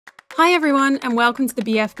Hi everyone and welcome to the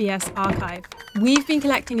BFBS archive. We've been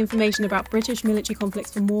collecting information about British military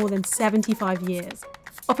conflicts for more than 75 years.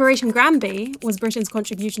 Operation Granby was Britain's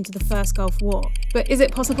contribution to the First Gulf War, but is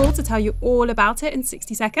it possible to tell you all about it in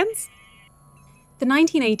 60 seconds? The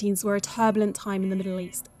 1980s were a turbulent time in the Middle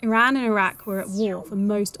East. Iran and Iraq were at war for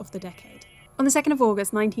most of the decade. On the 2nd of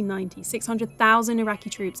August 1990, 600,000 Iraqi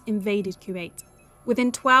troops invaded Kuwait.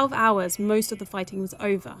 Within 12 hours, most of the fighting was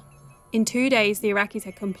over. In 2 days, the Iraqis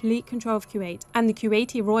had complete control of Kuwait, and the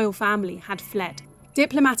Kuwaiti royal family had fled.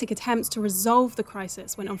 Diplomatic attempts to resolve the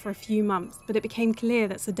crisis went on for a few months, but it became clear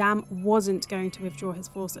that Saddam wasn't going to withdraw his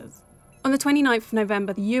forces. On the 29th of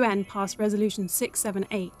November, the UN passed Resolution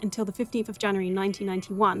 678 until the 15th of January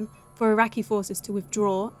 1991 for Iraqi forces to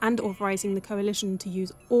withdraw and authorising the coalition to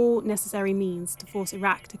use all necessary means to force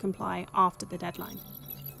Iraq to comply after the deadline.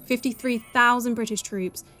 53,000 British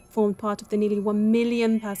troops formed part of the nearly 1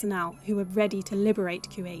 million personnel who were ready to liberate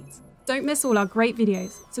Kuwait. Don't miss all our great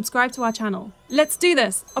videos. Subscribe to our channel. Let's do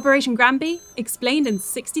this! Operation Granby, explained in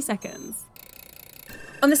 60 seconds.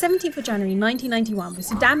 On the 17th of January 1991, with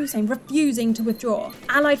Saddam Hussein refusing to withdraw,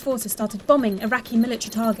 Allied forces started bombing Iraqi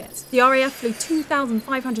military targets. The RAF flew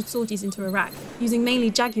 2,500 sorties into Iraq, using mainly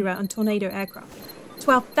Jaguar and Tornado aircraft.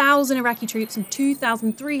 12,000 Iraqi troops and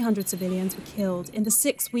 2,300 civilians were killed in the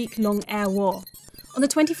 6-week-long air war. On the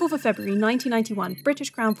 24th of February 1991,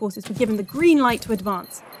 British Crown forces were given the green light to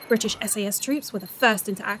advance. British SAS troops were the first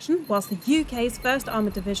into action, whilst the UK's 1st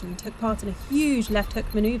Armoured Division took part in a huge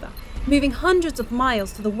left-hook manoeuvre, moving hundreds of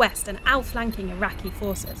miles to the west and outflanking Iraqi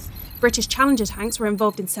forces. British Challenger tanks were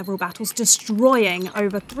involved in several battles, destroying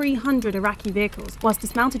over 300 Iraqi vehicles, whilst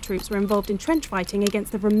dismounted troops were involved in trench fighting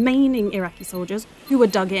against the remaining Iraqi soldiers who were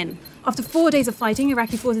dug in. After 4 days of fighting,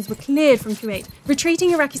 Iraqi forces were cleared from Kuwait. Retreating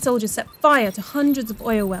Iraqi soldiers set fire to hundreds of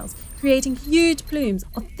oil wells, creating huge plumes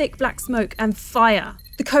of thick black smoke and fire.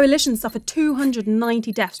 The coalition suffered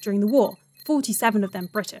 290 deaths during the war, 47 of them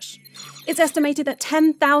British. It's estimated that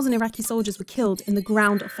 10,000 Iraqi soldiers were killed in the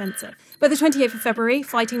ground offensive. By the 28th of February,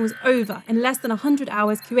 fighting was over. In less than 100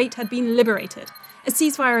 hours, Kuwait had been liberated. A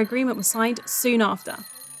ceasefire agreement was signed soon after.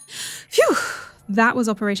 Phew! That was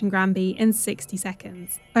Operation Granby in 60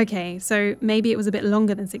 seconds. Okay, so maybe it was a bit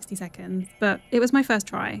longer than 60 seconds, but it was my first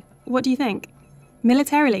try. What do you think?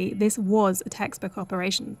 Militarily, this was a textbook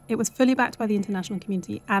operation. It was fully backed by the international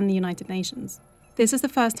community and the United Nations. This is the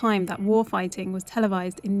first time that war fighting was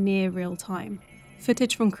televised in near real time.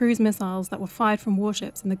 Footage from cruise missiles that were fired from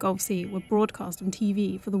warships in the Gulf Sea were broadcast on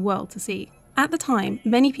TV for the world to see. At the time,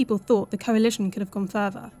 many people thought the coalition could have gone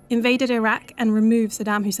further, invaded Iraq and removed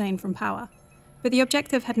Saddam Hussein from power. But the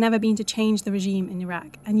objective had never been to change the regime in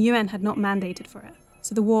Iraq, and UN had not mandated for it.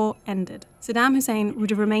 So the war ended. Saddam Hussein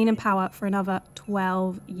would remain in power for another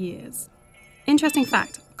 12 years. Interesting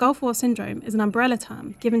fact, Gulf War syndrome is an umbrella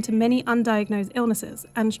term given to many undiagnosed illnesses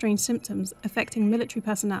and strange symptoms affecting military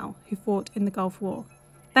personnel who fought in the Gulf War.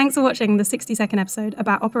 Thanks for watching the 60-second episode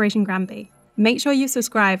about Operation Granby. Make sure you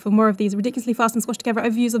subscribe for more of these ridiculously fast and squashed together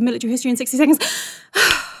overviews of military history in 60 seconds.